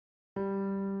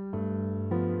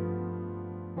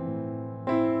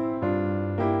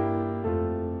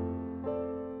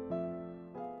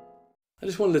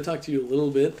just wanted to talk to you a little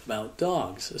bit about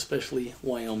dogs, especially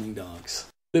Wyoming dogs.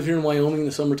 I live here in Wyoming.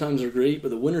 The summer times are great,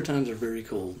 but the winter times are very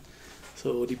cold.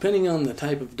 So depending on the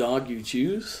type of dog you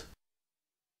choose,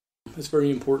 it's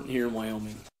very important here in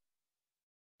Wyoming.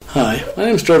 Hi, my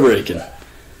name is Trevor Aiken.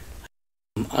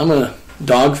 I'm a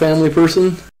dog family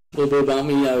person. A little bit about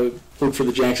me, I worked for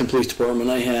the Jackson Police Department.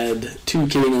 I had 2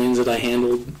 canines that I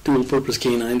handled, dual-purpose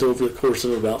canines, over the course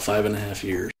of about 5.5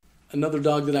 years. Another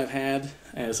dog that I've had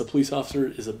as a police officer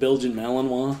is a Belgian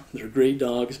Malinois. They're great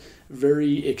dogs,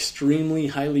 very extremely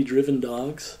highly driven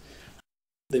dogs.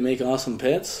 They make awesome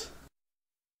pets.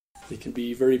 They can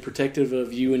be very protective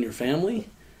of you and your family,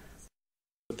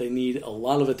 but they need a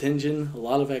lot of attention, a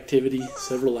lot of activity,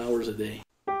 several hours a day.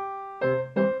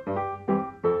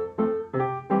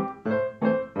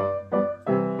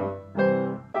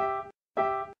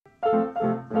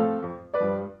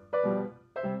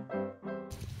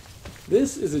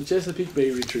 This is a Chesapeake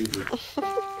Bay Retriever.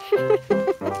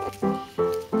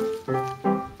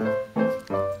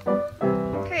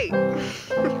 Great.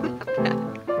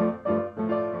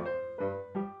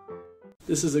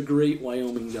 This is a great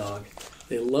Wyoming dog.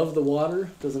 They love the water,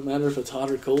 doesn't matter if it's hot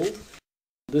or cold.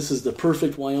 This is the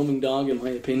perfect Wyoming dog in my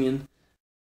opinion.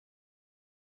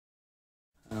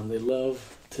 They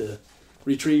love to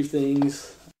retrieve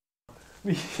things,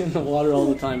 be in the water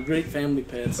all the time. Great family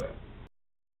pets.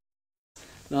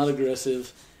 Not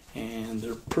aggressive, and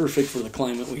they're perfect for the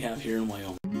climate we have here in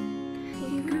Wyoming.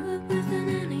 He grew up with an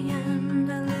Annie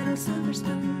and a little silver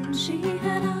spoon. She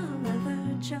had all of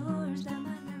her chores done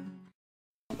by noon.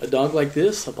 A dog like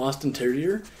this, a Boston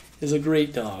Terrier, is a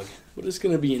great dog, but it's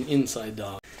going to be an inside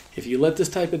dog. If you let this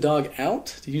type of dog out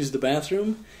to use the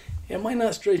bathroom, it might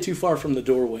not stray too far from the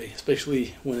doorway,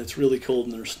 especially when it's really cold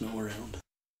and there's snow around.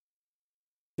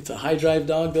 It's a high drive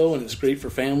dog though, and it's great for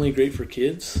family, great for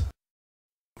kids.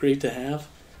 Great to have.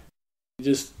 You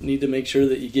just need to make sure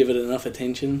that you give it enough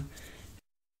attention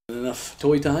and enough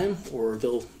toy time, or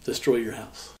they'll destroy your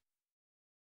house.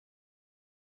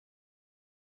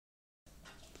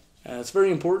 It's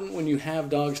very important when you have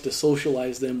dogs to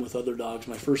socialize them with other dogs.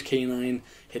 My first canine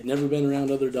had never been around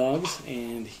other dogs,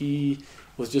 and he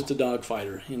was just a dog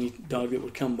fighter. Any dog that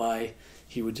would come by,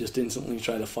 he would just instantly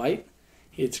try to fight.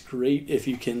 It's great if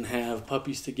you can have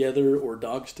puppies together or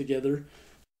dogs together,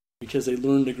 because they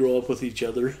learn to grow up with each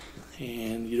other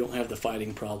and you don't have the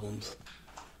fighting problems.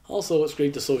 Also, it's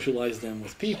great to socialize them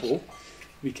with people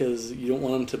because you don't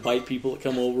want them to bite people that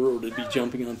come over or to be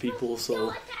jumping on people.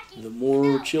 So the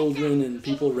more children and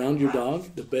people around your dog,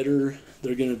 the better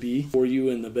they're going to be for you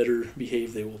and the better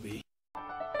behaved they will be.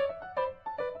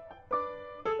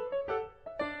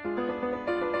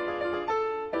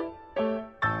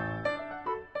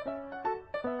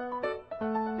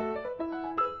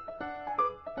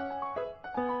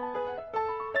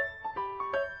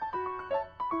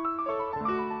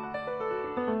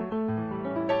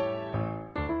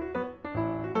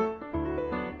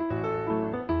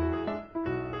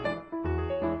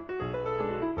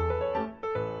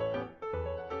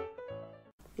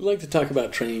 I'd like to talk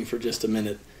about training for just a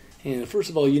minute. And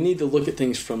first of all, you need to look at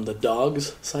things from the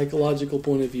dog's psychological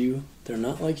point of view. They're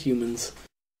not like humans.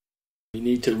 You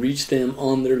need to reach them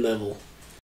on their level.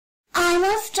 I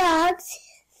love dogs.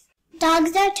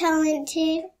 Dogs are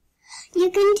talented. You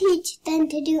can teach them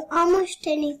to do almost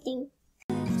anything.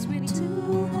 We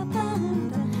two have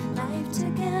found a life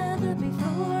together.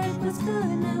 Before it was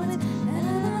good, now it's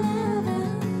better.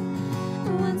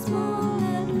 Once more,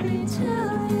 let me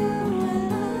tell you.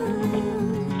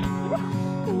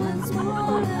 Once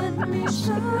more, let me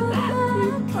show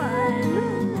you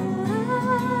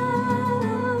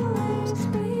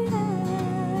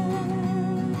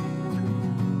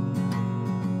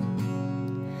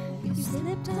you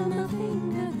slipped on my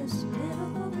finger this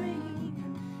little ring.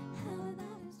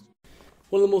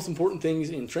 One of the most important things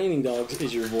in training dogs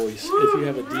is your voice. If you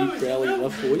have a deep, growly,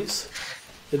 rough voice,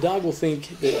 the dog will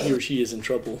think that he or she is in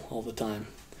trouble all the time.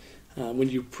 When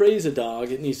you praise a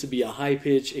dog, it needs to be a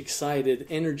high-pitched, excited,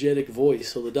 energetic voice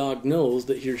so the dog knows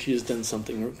that he or she has done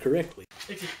something correctly.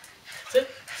 Dixie, sit,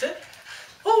 sit.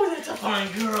 Oh, that's a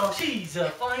fine girl. She's a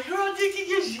fine girl, Dixie.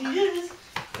 Yes, she is.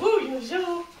 Woo, you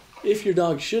so. If your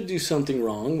dog should do something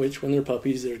wrong, which when they're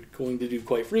puppies they're going to do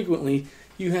quite frequently,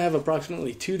 you have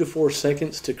approximately 2 to 4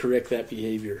 seconds to correct that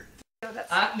behavior.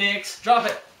 Hot mix. Drop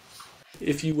it.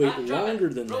 If you wait longer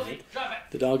than that,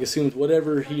 the dog assumes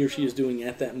whatever he or she is doing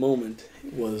at that moment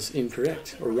was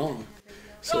incorrect or wrong.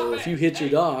 So if you hit your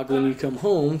dog when you come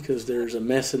home because there's a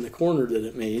mess in the corner that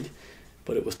it made,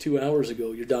 but it was 2 hours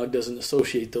ago, your dog doesn't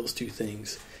associate those two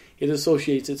things. It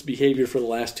associates its behavior for the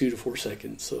last 2 to 4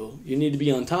 seconds. So you need to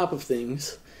be on top of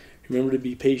things. Remember to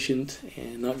be patient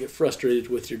and not get frustrated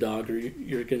with your dog, or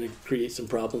you're going to create some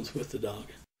problems with the dog.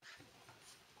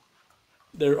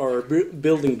 There are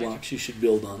building blocks you should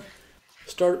build on.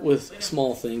 Start with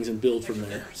small things and build from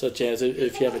there, such as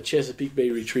if you have a Chesapeake Bay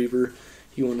Retriever,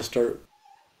 you want to start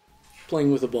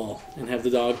playing with a ball and have the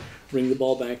dog bring the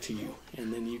ball back to you.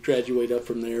 And then you graduate up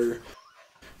from there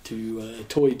to a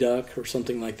toy duck or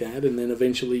something like that, and then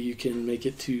eventually you can make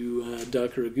it to a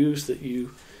duck or a goose that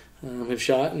you have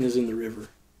shot and is in the river.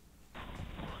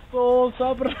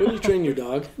 When you train your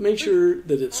dog, make sure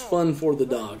that it's fun for the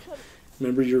dog.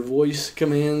 Remember your voice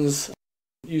commands,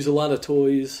 use a lot of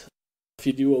toys. If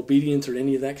you do obedience or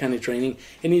any of that kind of training,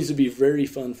 it needs to be very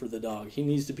fun for the dog. He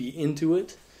needs to be into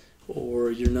it,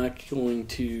 or you're not going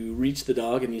to reach the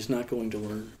dog and he's not going to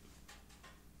learn.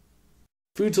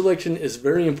 Food selection is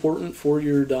very important for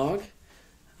your dog.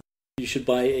 You should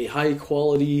buy a high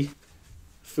quality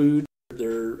food.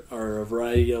 There are a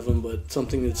variety of them, but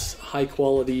something that's high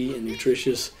quality and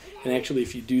nutritious. And actually,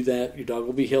 if you do that, your dog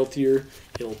will be healthier.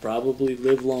 It'll probably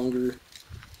live longer.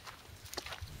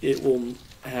 It will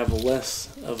have less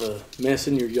of a mess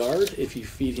in your yard if you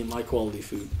feed him high quality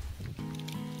food.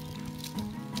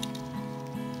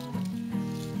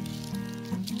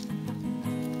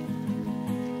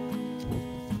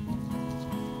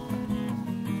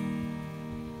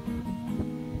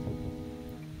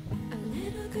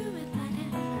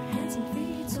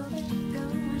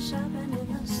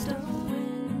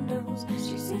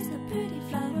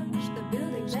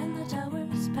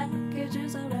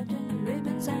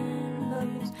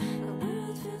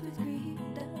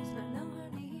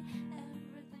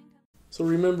 So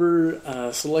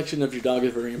remember, selection of your dog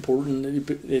is very important.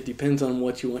 It depends on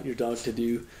what you want your dog to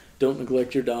do. Don't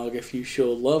neglect your dog. If you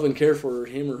show love and care for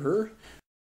him or her,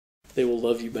 they will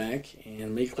love you back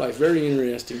and make life very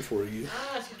interesting for you.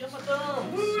 She got my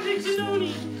thumb. Woo,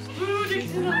 Dixie-Noni. Woo,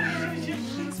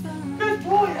 Dixie-Noni. Good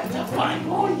boy. That's a fine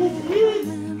boy.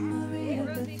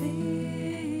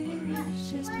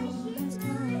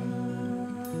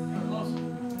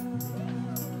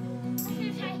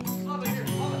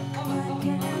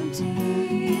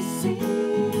 Yes, it is.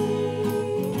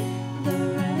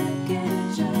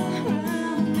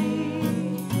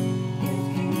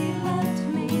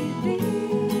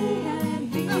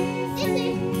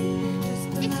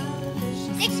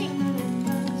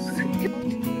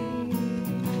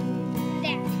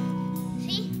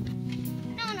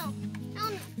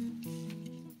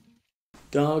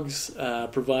 Dogs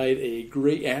provide a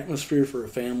great atmosphere for a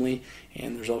family,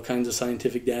 and there's all kinds of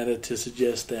scientific data to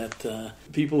suggest that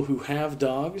people who have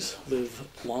dogs live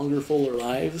longer, fuller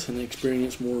lives and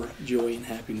experience more joy and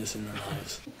happiness in their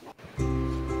lives.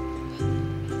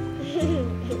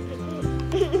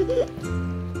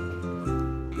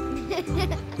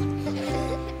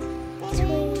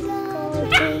 Twinkle,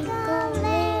 twinkle,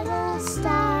 little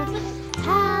star,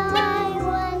 how I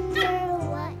wonder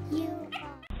what you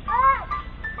are.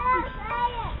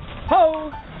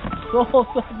 Ho! So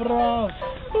bravo!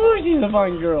 Ooh, she's a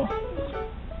fine girl.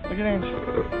 Look at Angie.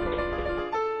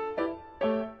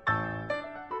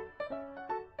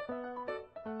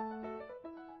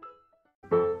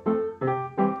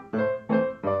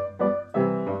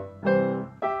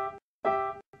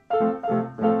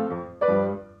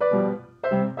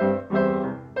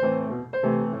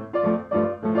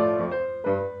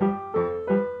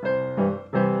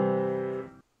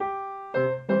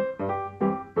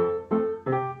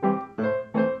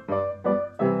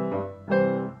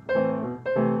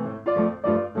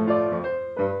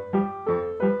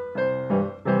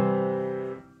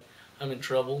 I'm in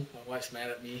trouble. My wife's mad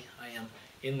at me. I am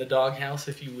in the doghouse,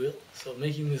 if you will. So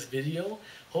making this video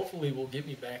hopefully will get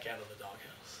me back out of the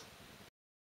doghouse.